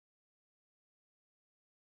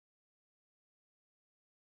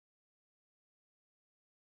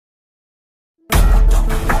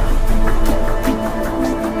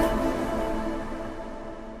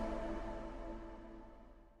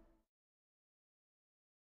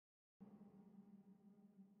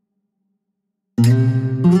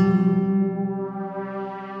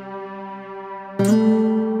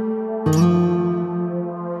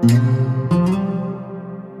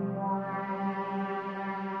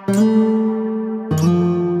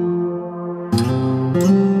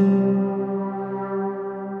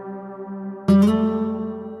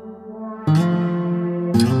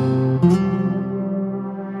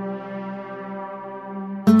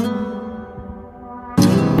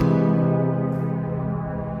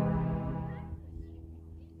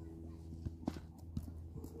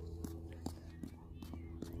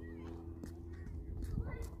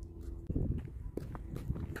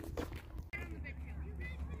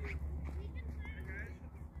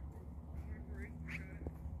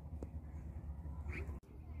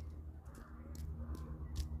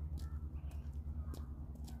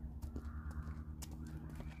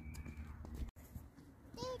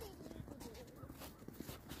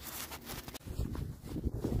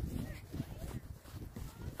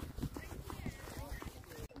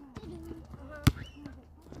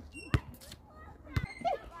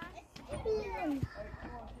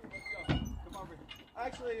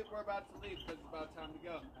Actually, we're about to leave because it's about time to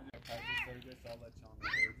go. I know practice service, I'll let you on the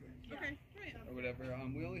Thursday. Okay, great. Or whatever.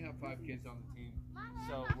 We only have 5 kids on the team,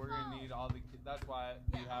 so we're gonna need all the kids. That's why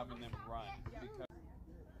we're having them run. Because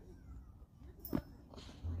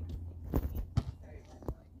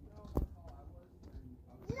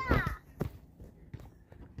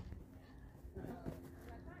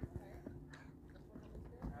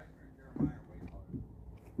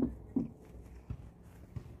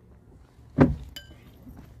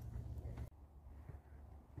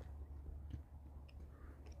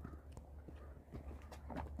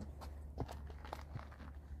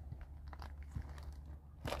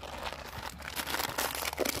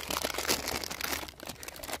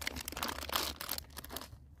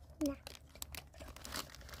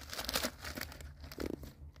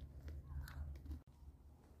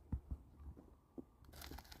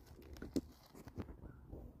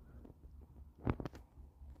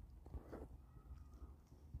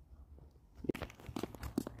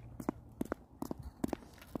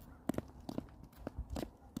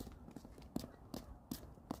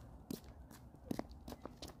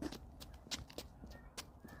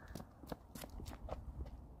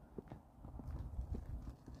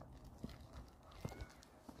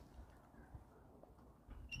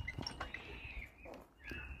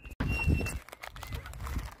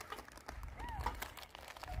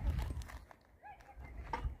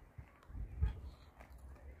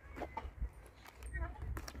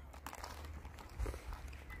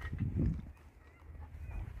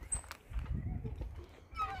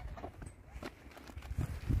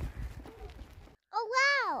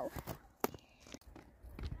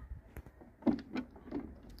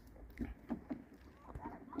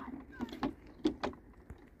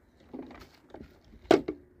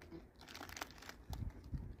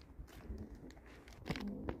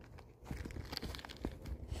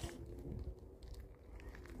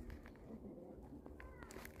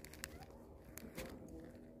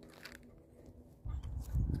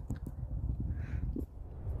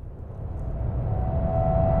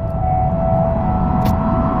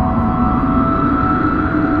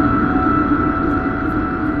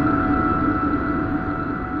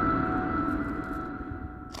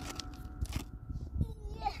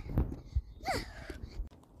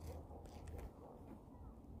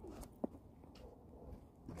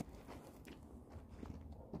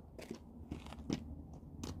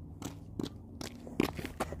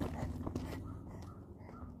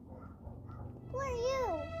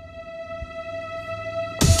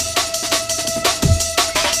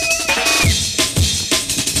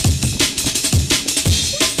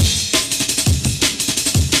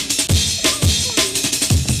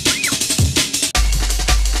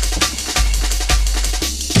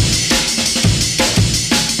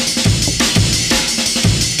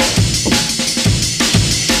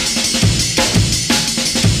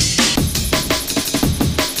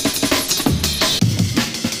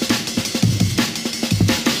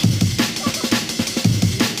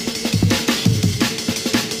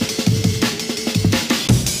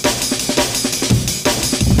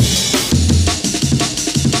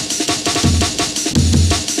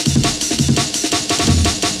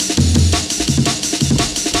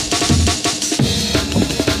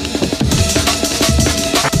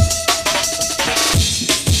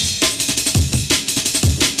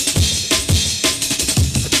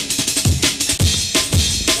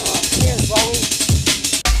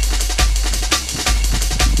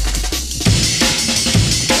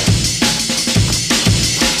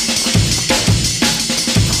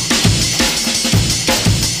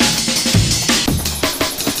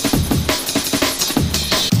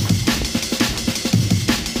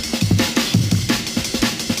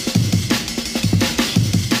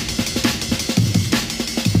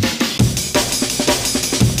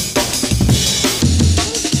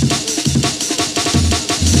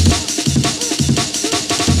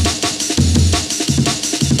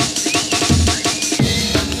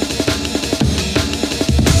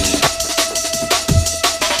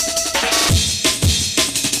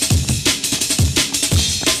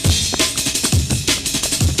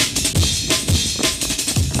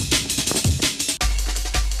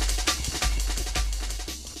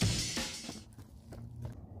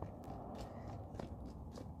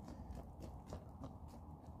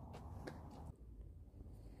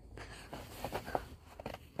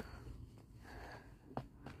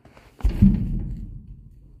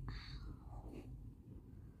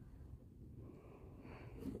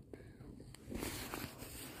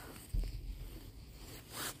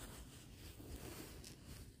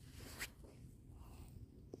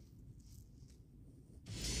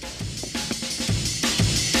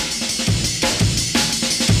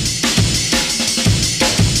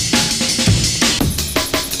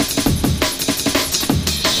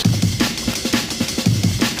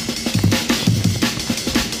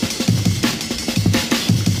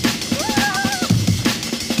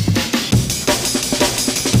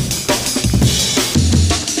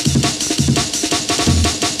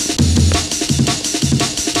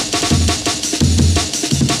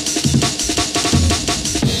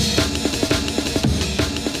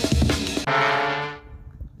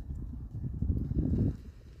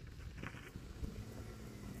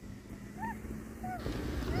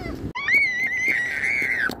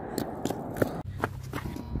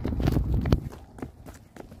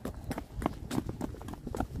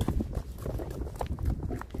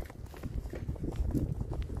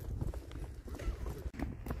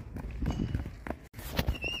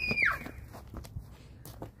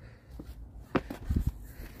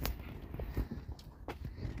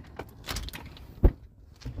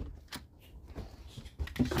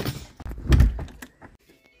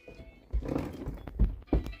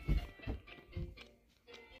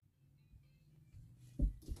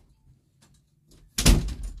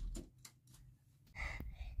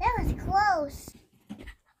house.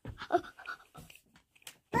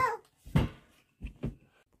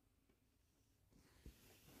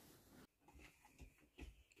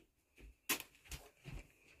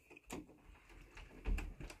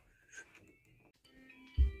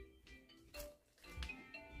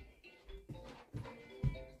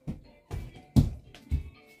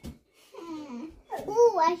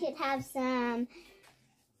 Ooh, I should have some.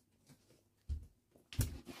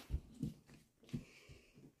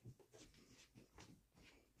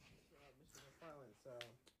 Mr. McFarland, so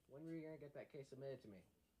when were you going to get that case submitted to me?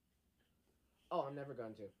 Oh, I'm never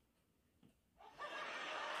going to.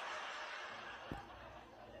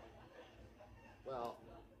 Well,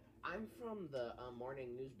 I'm from the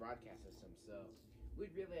morning news broadcast system, so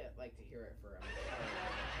we'd really like to hear it for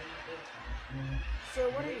Sir,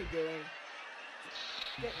 what are you doing?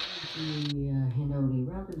 We hand out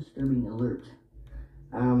a rather disturbing alert.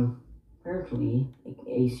 Apparently,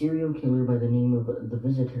 a serial killer by the name of the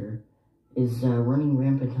Visitor is running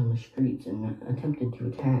rampant on the streets and attempted to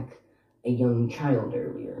attack a young child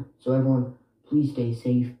earlier. So everyone, please stay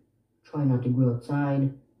safe. Try not to go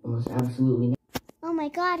outside unless absolutely Oh my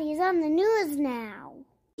God, he's on the news now.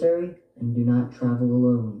 necessary, and do not travel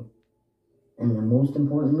alone. And then most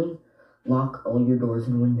importantly, lock all your doors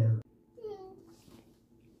and windows.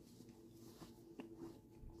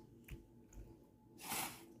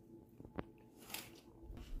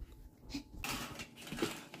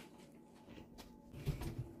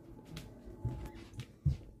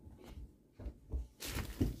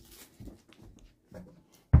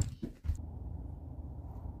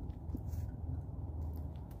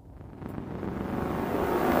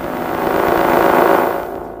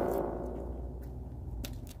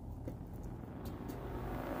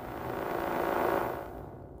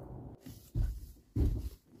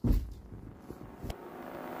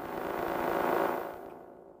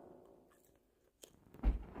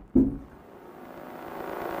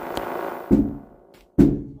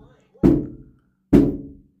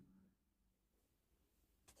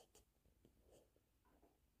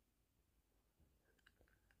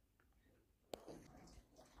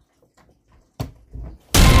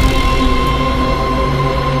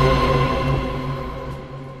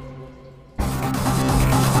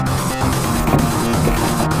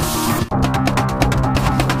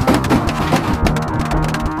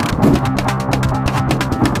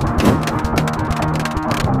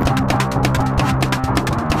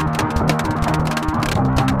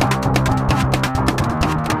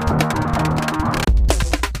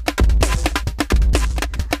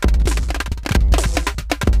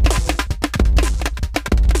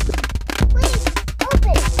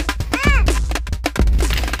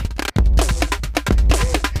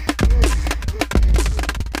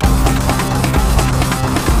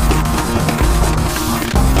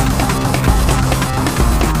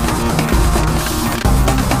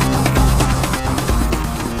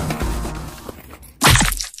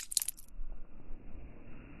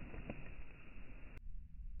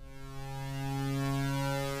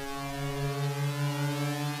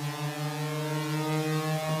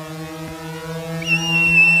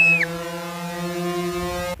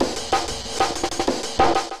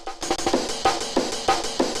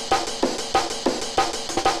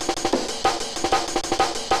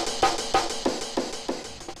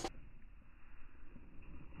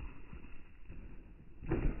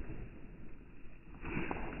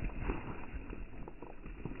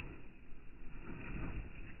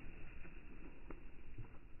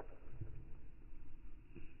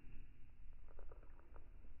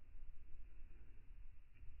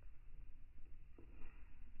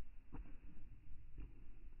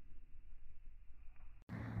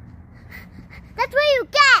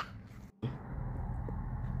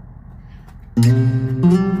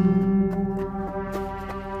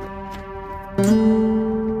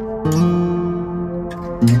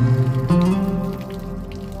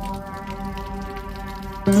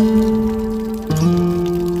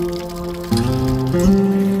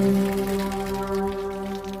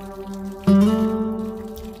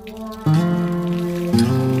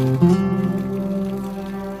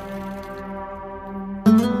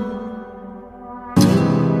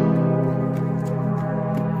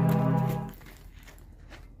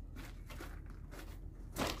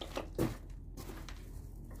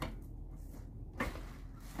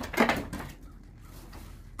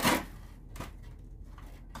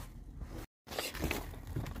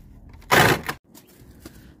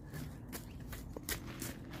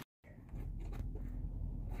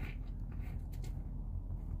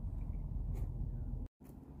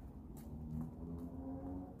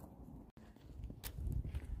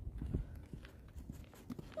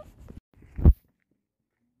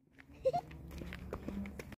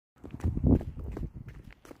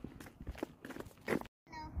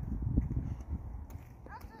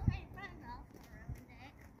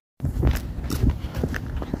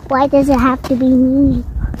 Why does it have to be me?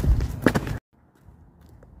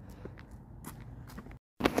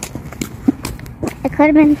 It could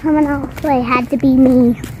have been someone else, but it had to be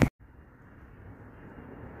me.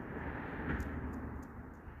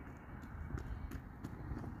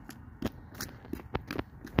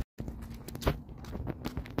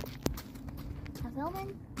 A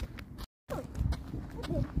building?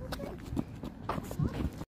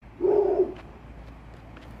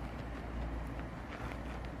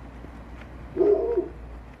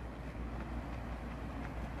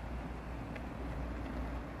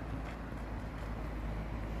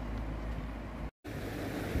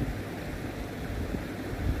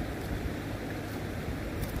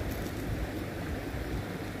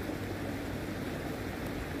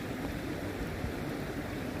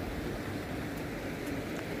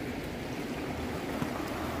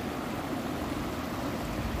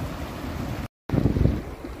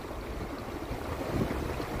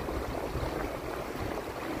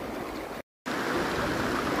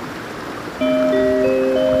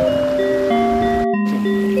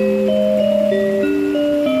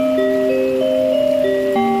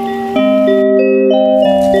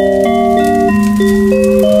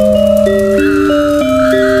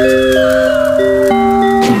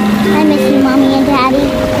 I miss you, Mommy and Daddy.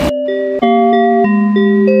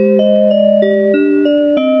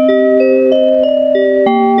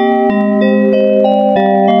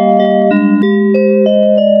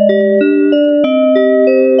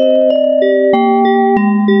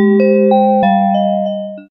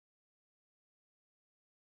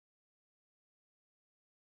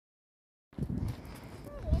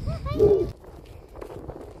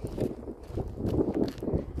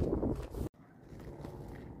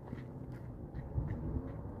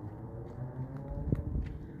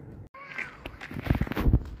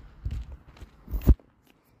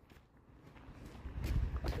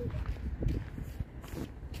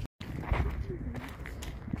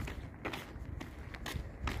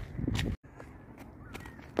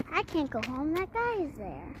 I can't go home. That guy is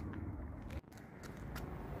there.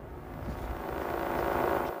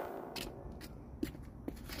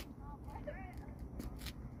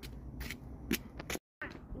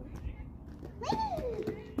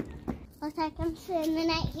 Looks like I'm spending the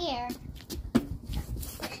night here.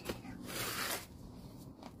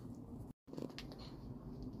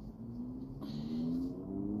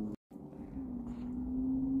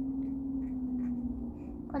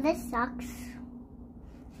 Well, this sucks.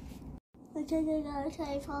 I'm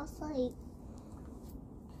trying to fall asleep.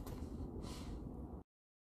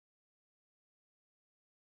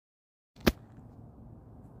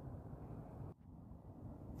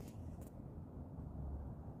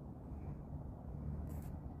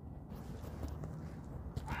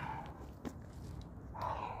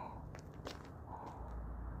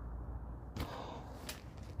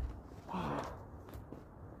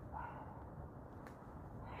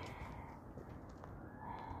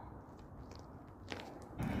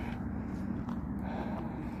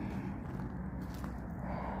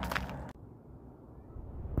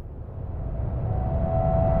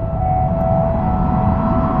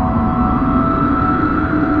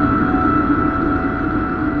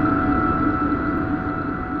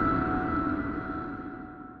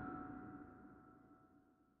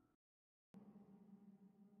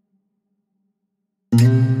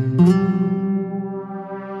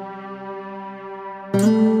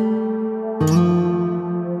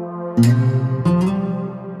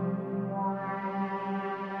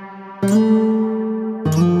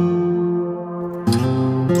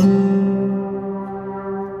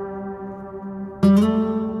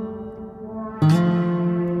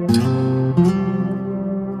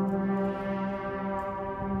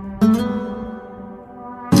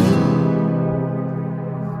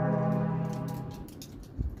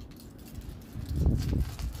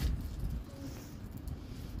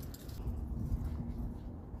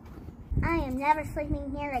 I am never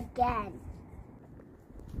sleeping here again.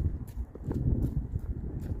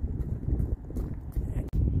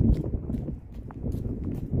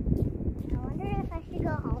 I wonder if I should go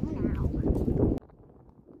home now.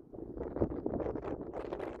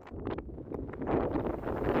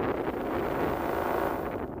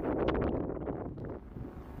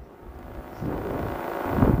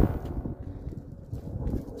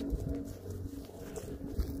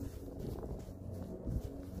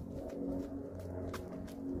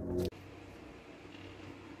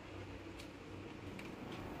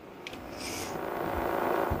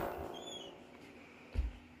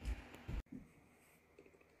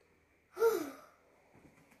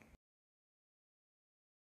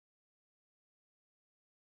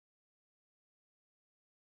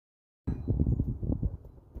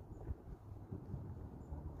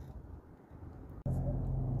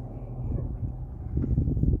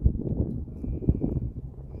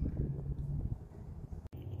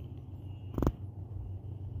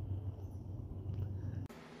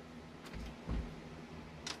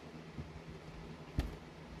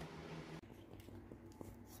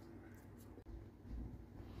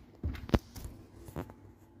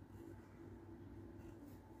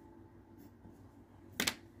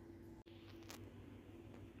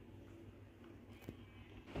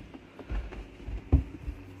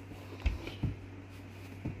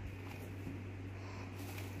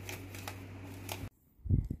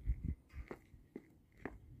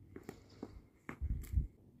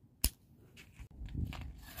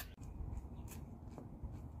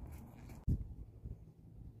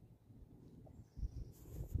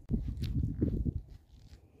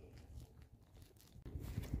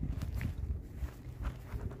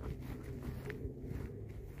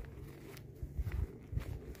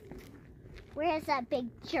 Where's that big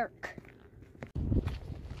jerk?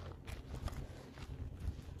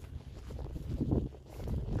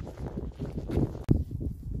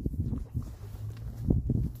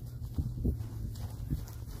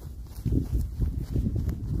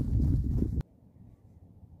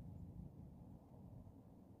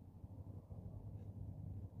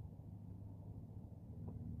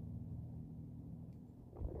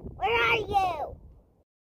 Where are you?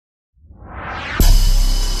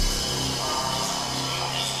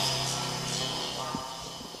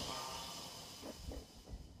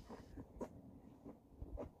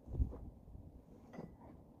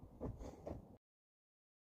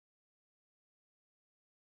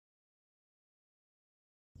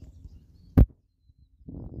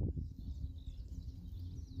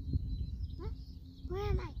 Where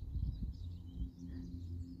am I?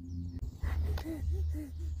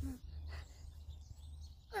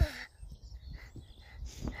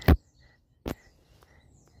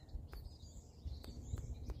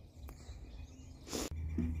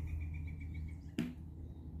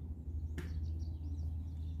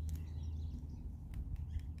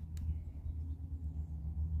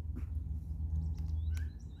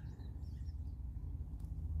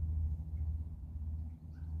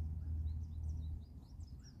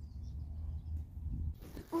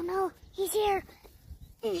 Oh no, he's here.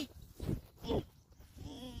 Now's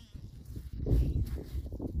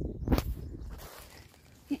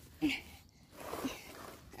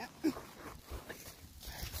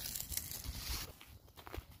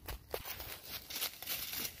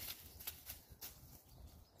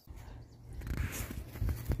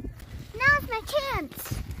my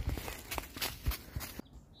chance.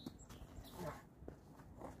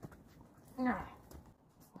 No.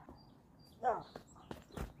 No.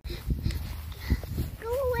 Go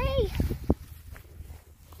away.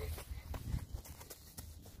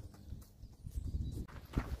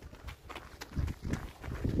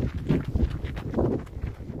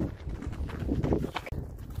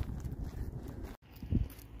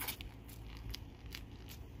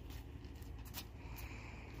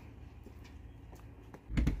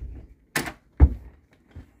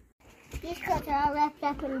 These clothes are all wrapped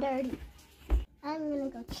up and dirty. I'm gonna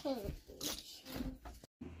go change.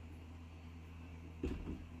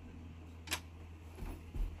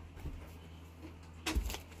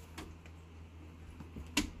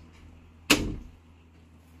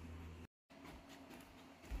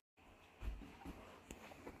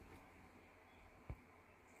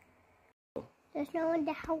 There's no one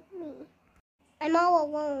to help me. I'm all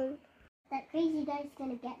alone. That crazy guy's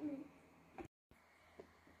gonna get me.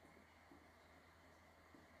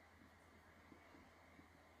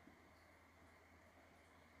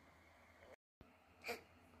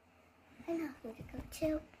 I know who to go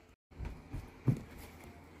to.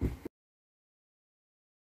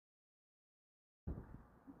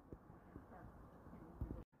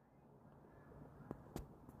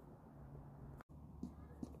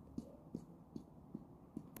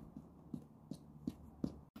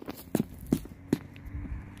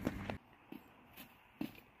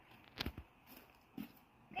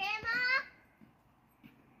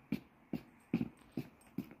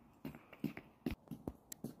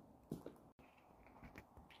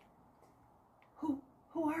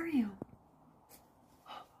 Who are you?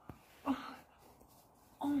 Oh,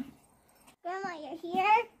 Grandma, you're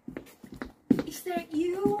here? is that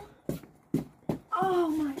you? Oh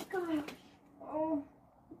my gosh. Oh,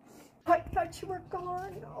 I thought you were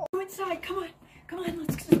gone. Oh. Go inside. Come on,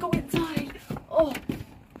 let's just go inside. Oh.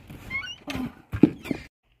 Grandma,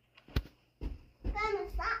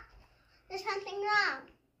 stop. There's something wrong.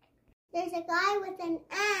 There's a guy with an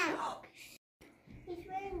axe. He's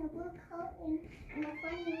wearing a blue coat and a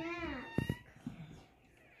funny mask.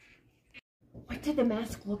 What did the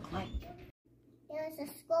mask look like? It was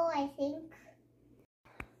a skull, I think.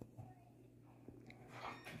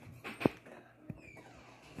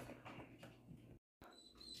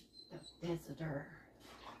 The visitor.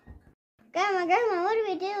 Grandma, what do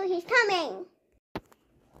we do? He's coming.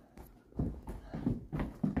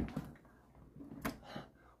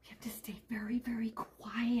 We have to stay very, very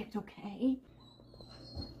quiet, okay?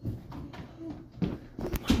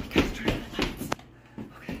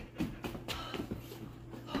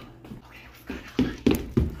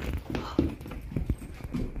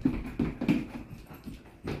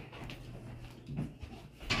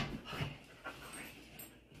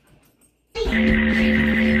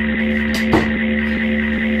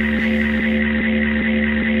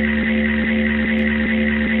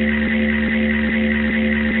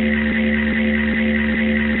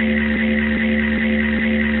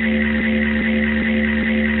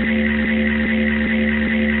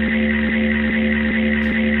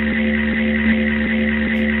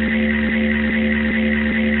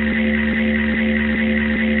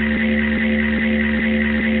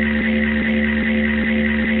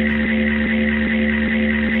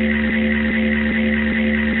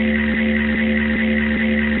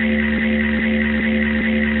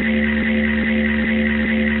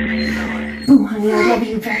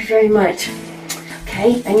 very much.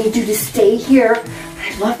 Okay, I need you to stay here.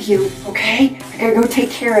 I love you, okay? I gotta go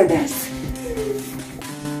take care of this.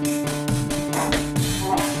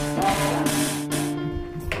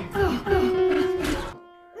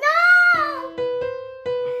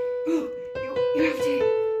 You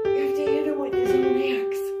have to hit him with his own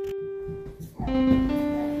axe.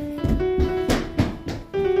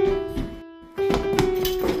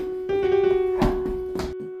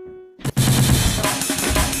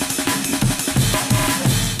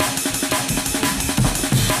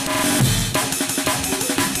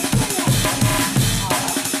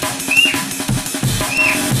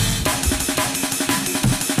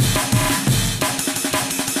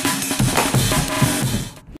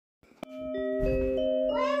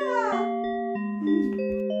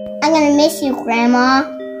 I'm gonna miss you,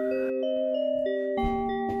 Grandma.